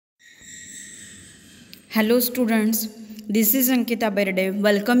Hello students, this is Ankita Berde.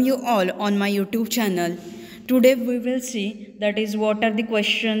 Welcome you all on my YouTube channel. Today we will see that is what are the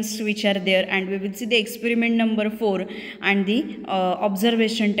questions which are there, and we will see the experiment number 4 and the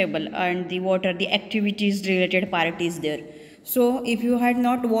observation table and the what are the activities related parties there. So if you had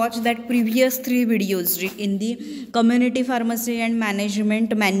not watched that previous 3 videos in the community pharmacy and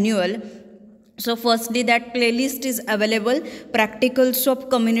management manual, so firstly that playlist is available, practicals of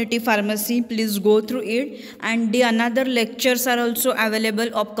community pharmacy, please go through it, and the another lectures are also available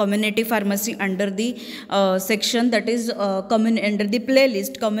of community pharmacy under the section that is under the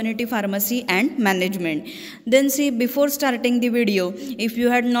playlist community pharmacy and management. Then see, before starting the video, if you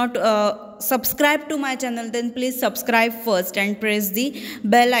had not subscribe to my channel, then please subscribe first and press the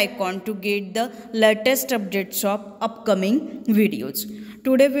bell icon to get the latest updates of upcoming videos.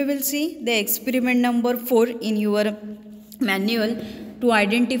 Today we will see the experiment number 4 in your manual to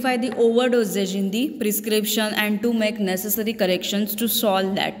identify the overdosage in the prescription and to make necessary corrections to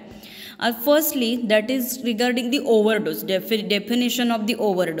solve that. Firstly, that is regarding the overdose, definition of the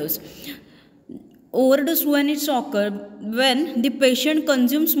overdose. Overdose when it's occur when the patient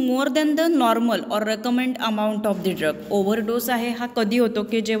consumes more than the normal or recommend amount of the drug. Overdose आहे हा कधी होतो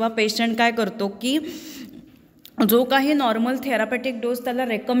की जेव्हा patient काय करतो की जो काही नॉर्मल थेरापेटिक डोस त्याला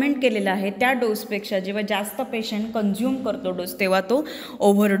रेकमेंड केलेला आहे त्या डोसपेक्षा जेव्हा जास्त पेशंट कंझ्युम करतो डोस तेव्हा तो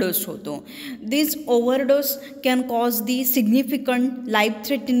ओव्हरडोस होतो. This overdose can cause the significant life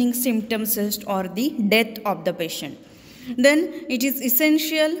threatening symptoms or the death of the patient. Then it is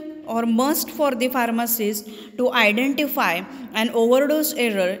essential or must for the pharmacist to identify an overdose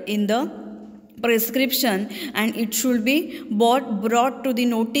error in the prescription, and it should be brought to the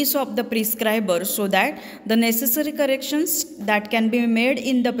notice of the prescriber so that the necessary corrections that can be made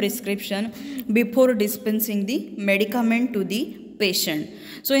in the prescription before dispensing the medicament to the patient.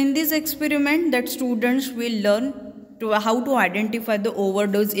 So in this experiment that students will learn how to identify the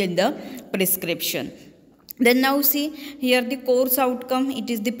overdose in the prescription. Then now see here the course outcome,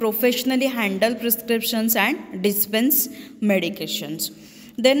 it is the professionally handle prescriptions and dispense medications.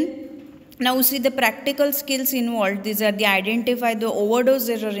 Then now see the practical skills involved. These are the identify the overdose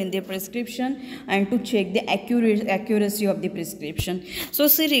error in the prescription and to check the accuracy of the prescription. So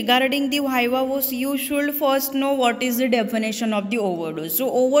see, regarding the viva voce, you should first know what is the definition of the overdose.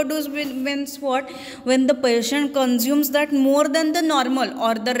 So overdose means what? When the patient consumes that more than the normal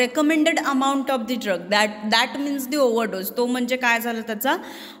or the recommended amount of the drug, that means the overdose. तो म्हणजे काय झालं त्याचा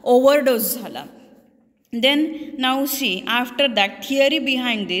overdose झाला. Then now see, after that theory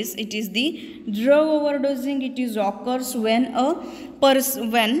behind this, it is the drug overdosing. It is occurs when a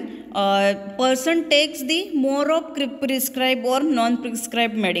person takes the more of prescribed or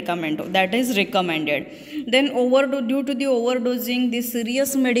non-prescribed medicament that is recommended. Then due to the overdosing, the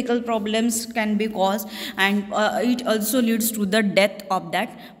serious medical problems can be caused, and it also leads to the death of that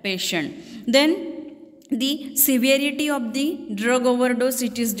patient. Then the severity of the drug overdose,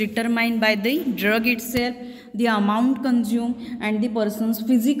 it is determined by the drug itself, the amount consumed, and the person's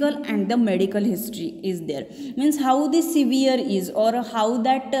physical and the medical history is there. Means how the severe is or how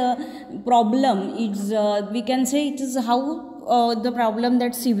that problem is, we can say it is how the problem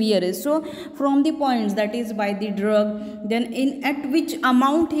that severe is. So from the points that is by the drug, then at which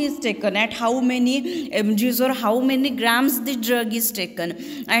amount he is taken, at how many mgs or how many grams the drug is taken,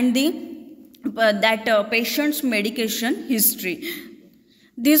 and the patient's medication history.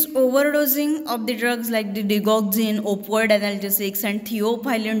 This overdosing of the drugs like the digoxin, opioid analgesics, and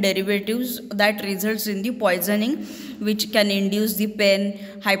theophylline derivatives that results in the poisoning, which can induce the pain,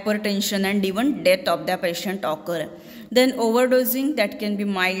 hypertension, and even death of the patient occur. Then overdosing that can be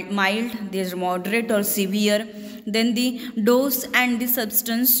mild, there's moderate or severe. Then the dose and the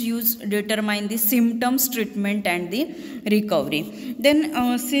substance use determine the symptoms, treatment, and the recovery.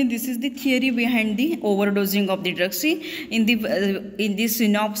 Then see, this is the theory behind the overdosing of the drug. See, in the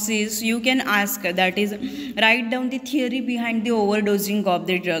synopsis you can ask, that is, write down the theory behind the overdosing of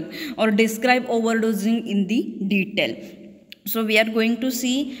the drug or describe overdosing in the detail. So we are going to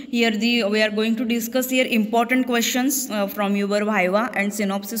see here we are going to discuss here important questions from your viva and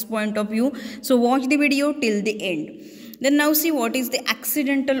synopsis point of view. So watch the video till the end. Then now see what is the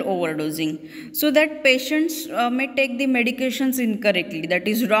accidental overdosing. So that patients may take the medications incorrectly, that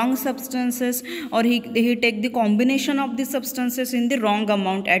is wrong substances, or he take the combination of the substances in the wrong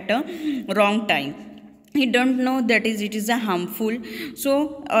amount at a wrong time. He don't know that it is a harmful.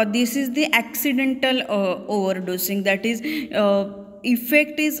 So this is the accidental overdosing, that is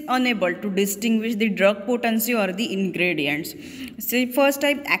effect is unable to distinguish the drug potency or the ingredients. So first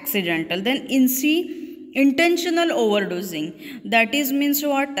type accidental. Then in C intentional overdosing, that is means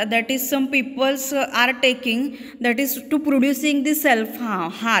what, that is some peoples are taking, that is to producing the self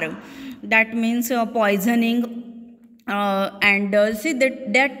harm, that means poisoning, and see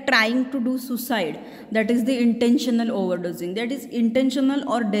that they're trying to do suicide, that is the intentional overdosing. That is intentional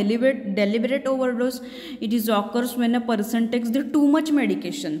or deliberate overdose. It is occurs when a person takes the too much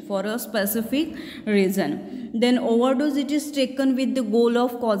medication for a specific reason. Then overdose, it is taken with the goal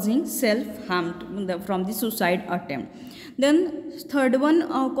of causing self harm from the suicide attempt. Then third one,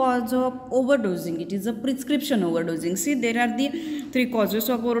 cause of overdosing, it is a prescription overdosing. See, there are the three causes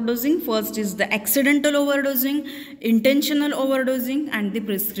of overdosing. First is the accidental overdosing, intentional overdosing, and the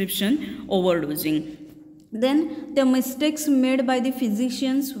prescription overdosing. Then the mistakes made by the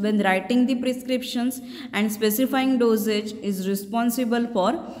physicians when writing the prescriptions and specifying dosage is responsible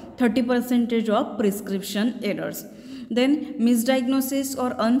for 30% of prescription errors. Then misdiagnosis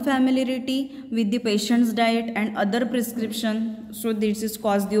or unfamiliarity with the patient's diet and other prescription, so this is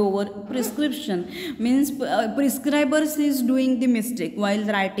caused the over prescription, means prescribers is doing the mistake while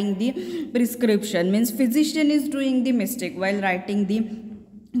writing the prescription, means physician is doing the mistake while writing the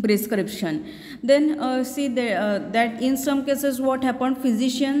prescription. Then see that in some cases what happened,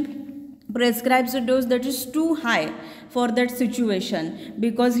 physician prescribes a dose that is too high for that situation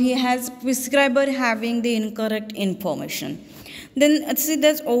because he has prescriber having the incorrect information. Then see,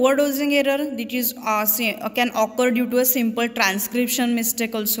 that's overdosing error, that is can occur due to a simple transcription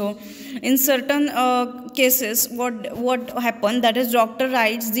mistake also. In certain cases what happened, that is doctor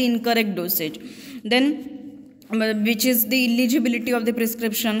writes the incorrect dosage, then which is the illegibility of the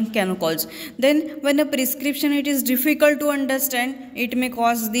prescription can cause. Then when a prescription it is difficult to understand, it may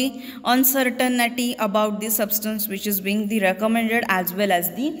cause the uncertainty about the substance which is being the recommended as well as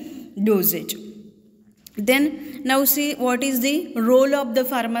the dosage. Then now see what is the role of the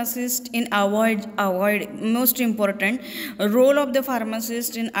pharmacist in avoid most important role of the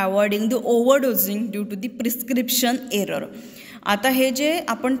pharmacist in avoiding the overdosing due to the prescription error. आता हे जे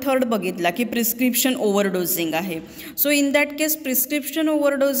आपण third बघितला की prescription ओव्हरडोसिंग आहे. सो in that case prescription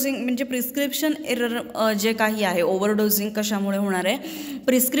ओव्हरडोसिंग म्हणजे prescription error जे काही आहे, ओव्हरडोसिंग कशामुळे होणार आहे,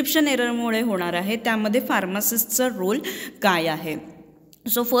 प्रिस्क्रिप्शन एररमुळे होणार आहे, त्यामध्ये फार्मासिस्टचा रोल काय आहे.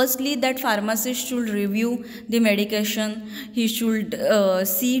 So firstly, that pharmacist should review the medication, he should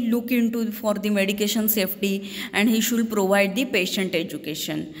look into for the medication safety, and he should provide the patient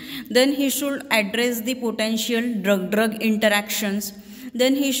education. Then he should address the potential drug interactions.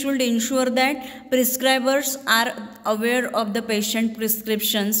 Then he should ensure that prescribers are aware of the patient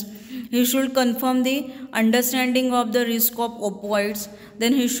prescriptions. He should confirm the understanding of the risk of opioids.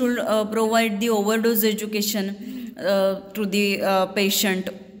 Then he should provide the overdose education to the patient,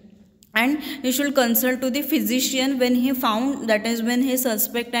 and he should consult to the physician when he found, that is when he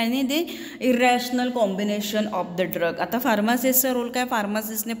suspect any the irrational combination of the drug. आता फार्मासिस्टचा role काय,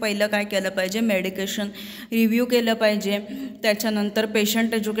 फार्मासिस्टने पहिलं काय केलं पाहिजे, medication review केलं पाहिजे, त्याच्यानंतर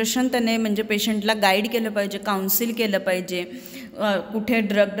patient education त्याने म्हणजे पेशंटला गाईड केलं पाहिजे, काउन्सिल केलं पाहिजे, कुठे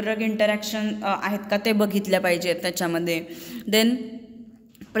ड्रग इंटरॅक्शन आहेत का ते बघितलं पाहिजे त्याच्यामध्ये. देन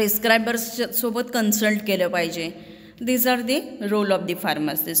प्रिस्क्रायबर्स सोबत कन्सल्ट केलं पाहिजे. These are the role of the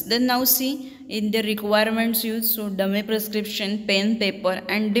pharmacist. Then now see in the requirements used, so dummy prescription, pen, paper,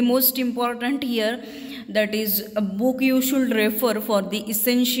 and the most important here, that is a book you should refer for the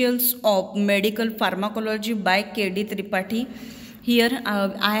essentials of medical pharmacology by K.D. Tripathi. Here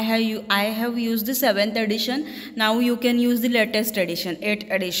I have used the 7th edition. Now you can use the latest edition,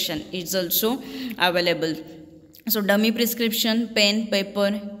 8th edition is also available. So dummy prescription, pen,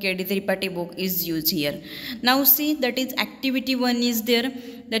 paper, K.D. Tripathi book is used here. Now see, that is activity 1 is there,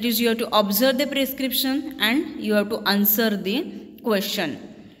 that is you have to observe the prescription and you have to answer the question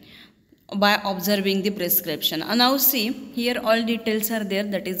by observing the prescription. And now see, here all details are there,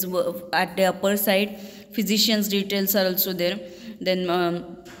 that is at the upper side, physician's details are also there. Then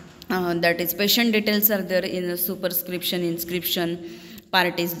that is patient details are there in the superscription, inscription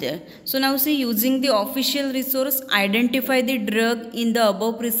part is there. So now see, using the official resource, identify the drug in the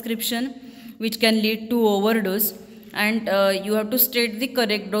above prescription which can lead to overdose, and you have to state the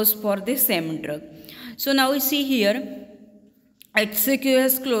correct dose for the same drug. So now we see here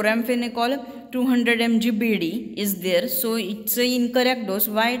HCQS chloramphenicol 200 mg BD is there, so it's an incorrect dose.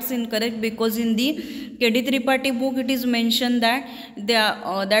 Why it's incorrect? Because in the K.D. Tripathi book it is mentioned that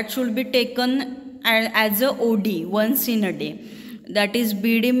that should be taken as a OD, once in a day. That is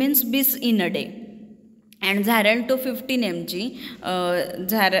BD means bis in a day. and Xarelto 15 mg,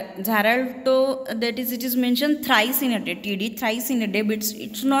 Xarelto, that is, it is mentioned thrice in a day, TD thrice in a day, but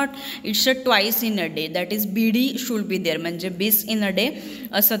it's not, it's a twice in a day, that is BD should be there, म्हणजे 20 in a day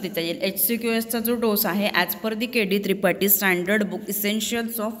असं देता येईल. HCQSचा जो डोस आहे as per the KD Tripathi standard book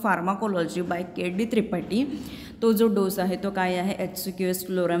essentials of pharmacology by KD Tripathi, तो जो डोस आहे तो काय आहे, HCQS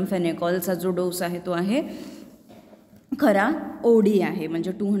क्लोरामफेनेकॉलचा जो डोस आहे तो आहे खरा OD आहे,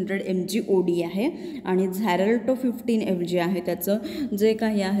 म्हणजे 200 mg OD आहे. आणि Xarelto 15 mg आहे, त्याचं जे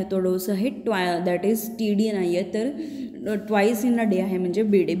काही आहे तो डोस आहे दॅट इज TD नाही आहे, तर ट्वाईस इन अ डे आहे, म्हणजे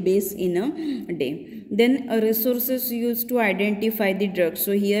BD base in a day. Then resources used to identify the drugs.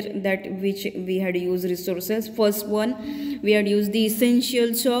 So here that which we had used resources. First one, we had used the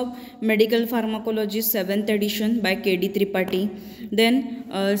Essentials of Medical Pharmacology 7th edition by KD Tripathi. Then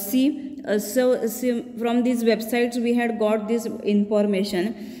so from these websites we had got this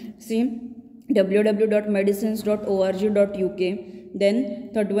information. See, www.medicines.org.uk. Then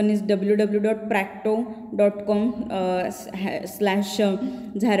third one is www.practo.com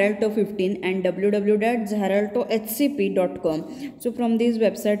 /Xarelto15 and www.xareltohcp.com. So from this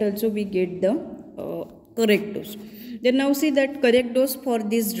website also we get the correct dose. Then now see that correct dose for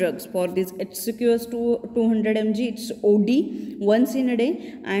these drugs, for this HCQS to 200 mg, it's OD once in a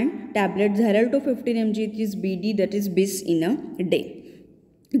day, and tablet Xarelto 15 mg, it is BD, that is bis in a day.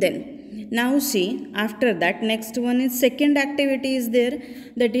 Then now see, after that next one is second activity is there,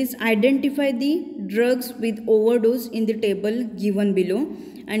 that is identify the drugs with overdose in the table given below,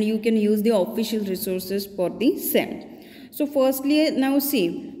 and you can use the official resources for the same. So firstly now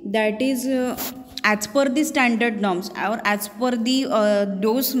see, that is as per the standard norms or as per the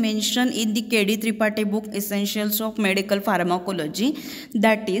dose mentioned in the KD Tripathi book Essentials of Medical Pharmacology,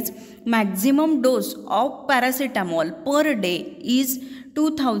 that is maximum dose of paracetamol per day is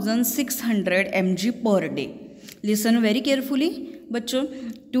 2600 mg per day. Listen very carefully बच्चों,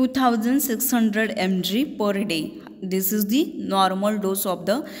 2600 mg per day. This is the normal dose of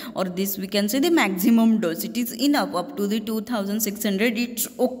the, or this we can say the maximum dose. It is enough up to the 2600, it's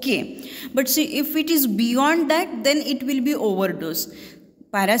okay. But see, if it is beyond that, then it will be overdose.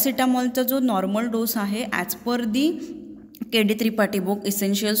 पॅरासिटामॉलचा जो normal डोस आहे as per the KD Tripathi book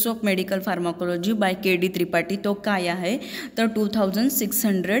essentials of medical pharmacology by KD Tripathi, तो काय आहे तर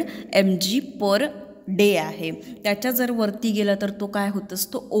 2600 mg per day आहे. त्याच्या जर वरती गेला तर तो काय होत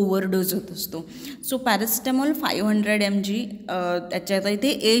असतो, ओव्हरडोज होत असतो. सो पॅरासिटामॉल 500 mg, त्याच्यात इथे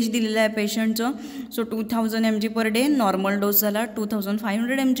एज दिलेलं आहे पेशंटचं. सो 2000 mg पर डे नॉर्मल डोस झाला,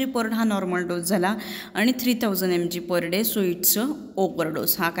 2500 mg पर हा नॉर्मल डोस झाला, आणि 3000 mg per day, so it's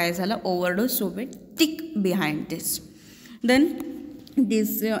overdose. हा काय झाला, overdose. So way tick behind this. Then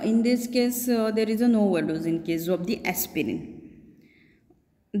this in this case there is an overdose in case of the aspirin.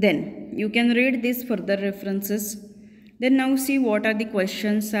 Then you can read this further references. Then now see what are the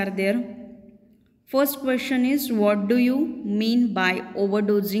questions are there. First question is, what do you mean by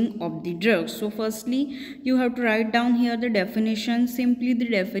overdosing of the drugs? So firstly you have to write down here the definition, simply the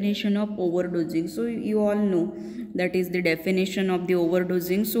definition of overdosing. So you all know that is the definition of the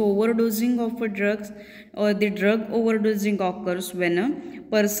overdosing. So overdosing of a drugs, or the drug overdosing occurs when a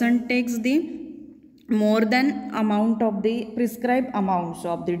person takes the more than amount of the prescribed amounts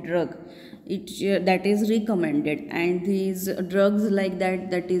of the drug that is recommended, and these drugs like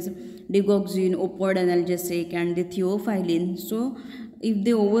that is digoxin, opioid analgesic, and the theophylline. So if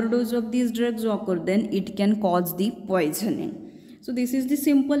the overdose of these drugs occur, then it can cause the poisoning. So this is the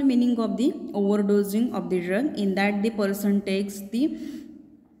simple meaning of the overdosing of the drug, in that the person takes the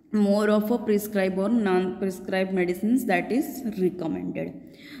more of a prescribed or non-prescribed medicines that is recommended.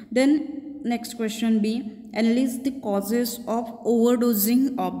 Then next question B, enlist the causes of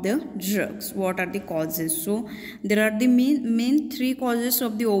overdosing of the drugs. What are the causes? So there are the main three causes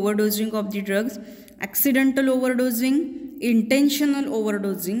of the overdosing of the drugs: accidental overdosing, intentional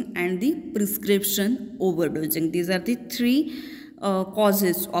overdosing, and the prescription overdosing. These are the three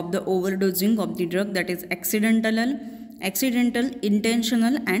causes of the overdosing of the drug, that is accidental,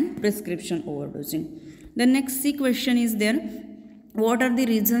 intentional, and prescription overdosing. The next C question is there, what are the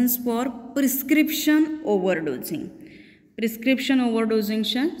reasons for prescription overdosing? Prescription overdosing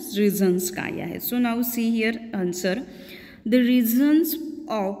च्या reasons काय आहे? So now see here answer. The reasons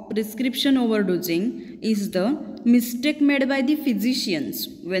of prescription overdosing is the mistake made by the physicians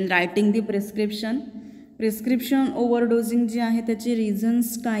when writing the prescription. Prescription ओव्हरडोजिंग जे आहे त्याचे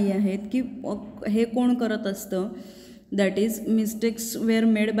reasons काय आहेत, की हे कोण करत असतं that is mistakes were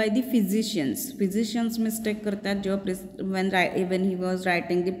made by the physicians mistake करतात जेव्हा when he was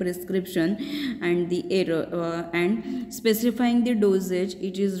writing the prescription and the error and specifying the dosage,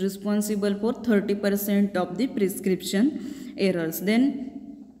 it is responsible for 30% of the prescription errors. Then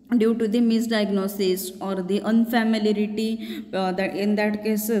due to the misdiagnosis or the unfamiliarity, that in that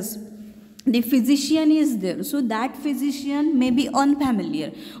cases the physician is there, so that physician may be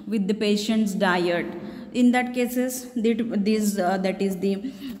unfamiliar with the patient's diet. In that cases that is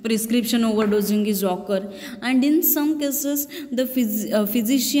the prescription overdosing is occur. And in some cases the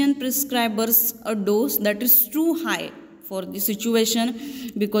physician prescribes a dose that is too high for the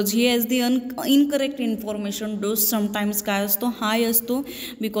situation because he has the incorrect information. Dose sometimes काय असतो हाय असतो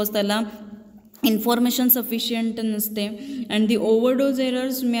because त्याला information sufficient नसते. and the overdose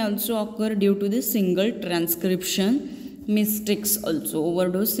errors may also occur due to the single transcription mistakes also.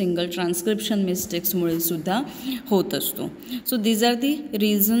 overdose single transcription mistakes मुळे सुद्धा होत असतो. so these are the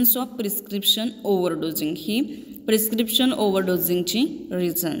reasons of prescription overdosing. He prescription overdosing ची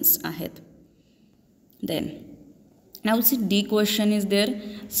reasons आहेत. then now see D question is there.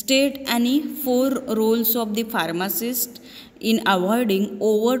 State any 4 roles of the pharmacist in avoiding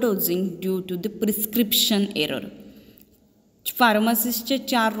overdosing due to the prescription error. फार्मासिस्टचे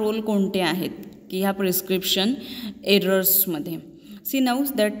 4 role कोणते आहेत की ह्या prescription एरर्समध्ये. C now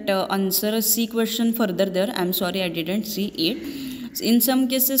that answer C question further there. I am sorry I didn't see it. In some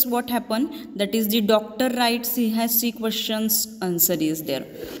cases what happen, that is the doctor writes, he has C questions, answer is there.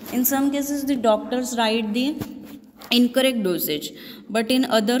 In some cases the doctors write the incorrect dosage, but in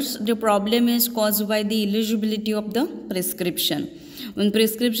others the problem is caused by the illegibility of the prescription. When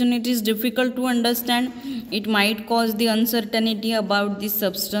prescription it is difficult to understand, it might cause the uncertainty about the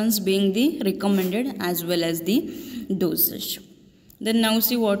substance being the recommended as well as the dosage. Then now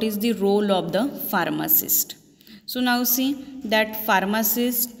see what is the role of the pharmacist. So now see that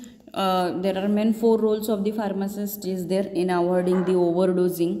pharmacist, there are main 4 roles of the pharmacist is there in avoiding the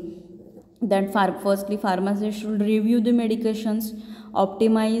overdosing. That firstly pharmacist should review the medications,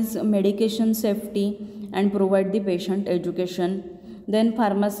 optimize medication safety and provide the patient education. Then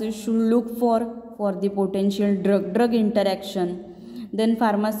pharmacist should look for the potential drug interaction. Then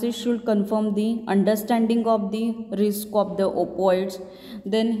pharmacist should confirm the understanding of the risk of the opioids.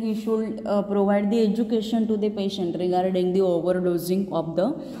 Then he should provide the education to the patient regarding the overdosing of the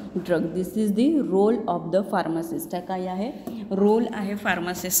drug. This is the role of the pharmacist. काय आहे role आहे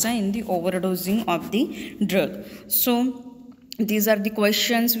pharmacist in the overdosing of the drug. So these are the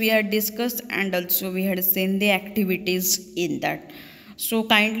questions we had discussed and also we had seen the activities in that. So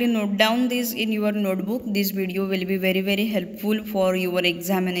kindly note down this in your notebook. This video will be very helpful for your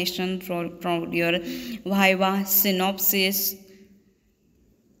examination, from your viva, synopsis.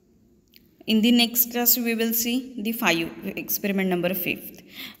 In the next class we will see the 5 experiment number 5th.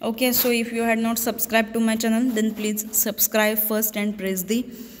 Okay, so if you had not subscribed to my channel, then please subscribe first and press the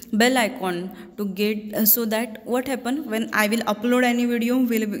bell icon to get so that what happen when I will upload any video,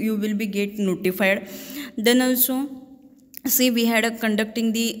 you will be get notified. Then also see we had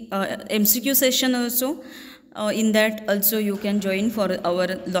conducting the MCQ session also. In that also you can join for our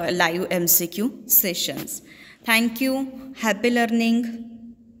live MCQ sessions. Thank you. Happy learning.